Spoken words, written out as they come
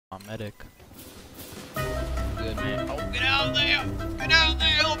medic. Good, man. Oh, get out there! Get out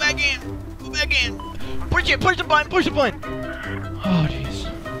there! Go back in! Go back in! Push it! Push the button! Push the button! Oh, jeez.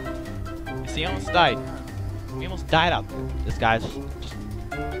 You see, he almost died. He almost died out there. This guy's just...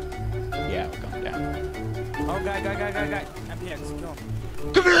 Yeah, we're going down. Oh, guy. MPX, kill him.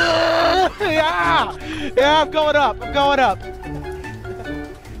 Come here! Yeah! Yeah, I'm going up. I'm going up.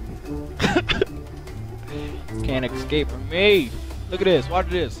 Can't escape from me. Look at this. Watch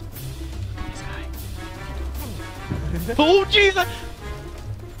this. This guy. Oh, Jesus!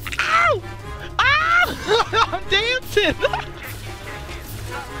 Ow! Ow! I'm dancing.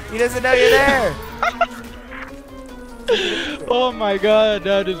 He doesn't know you're there. Oh my God,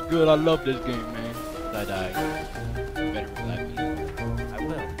 that is good. I love this game, man. I died. You better revive me. I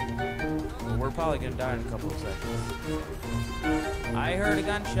will. Well, we're probably gonna die in a couple of seconds. I heard a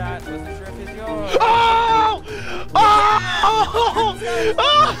gunshot. Wasn't sure if it's yours. Oh! Oh!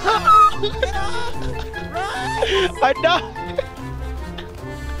 Oh! I died.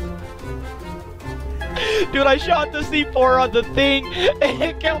 Dude, I shot the C4 on the thing and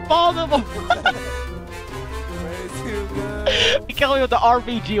it killed both of them. He killed me with the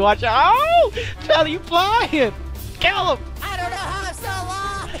RPG. Watch out! Oh! Charlie, you flying! Kill him! I don't know how I'm still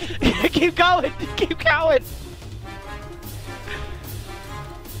alive! Keep going! Keep going!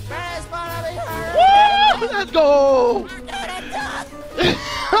 Brandon's gonna be hurt! Woo! Let's go! We're doing it, Doug!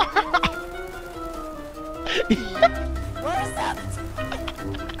 Where's that?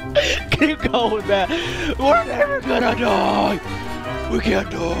 Keep going, man. We're never gonna die. We can't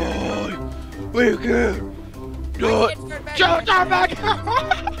die. We can't die. Turn back.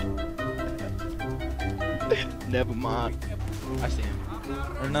 Never mind. I see him.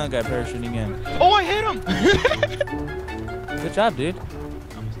 There's another guy parachuting in. Oh, I hit him. Good job, dude.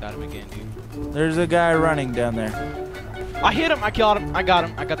 Almost got him again, dude. There's a guy running down there. I hit him. I killed him. I got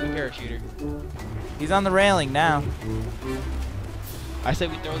him. I got the parachuter. He's on the railing now. I say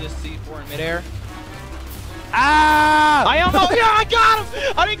we throw this C4 in midair. Ah! I almost, yeah, I got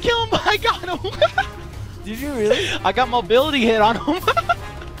him! I didn't kill him, but I got him! Did you really? I got mobility hit on him.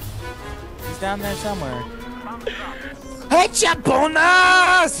 He's down there somewhere. Headshot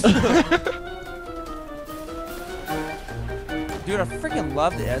bonus! Dude, I freaking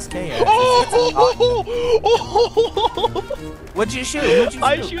love the SKS. What'd you shoot? What'd you shoot?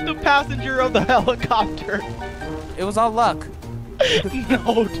 I shoot the passenger of the helicopter. It was all luck.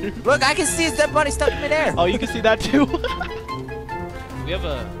 No, dude. Look, I can see his dead body stuck in midair. Oh, you can see that too? We have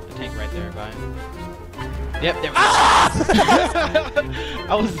a tank right there, Brian. Yep, there we go.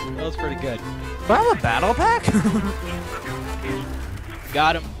 That was pretty good. Do I have a battle pack?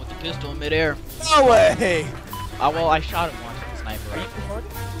 Got him with the pistol in midair. No way! Well, I shot him once with a sniper rifle.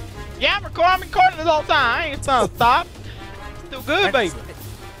 Yeah, I'm recording this whole time. I ain't trying to stop. Still good, baby.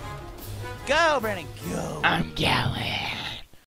 Go, Brandon, go. I'm going.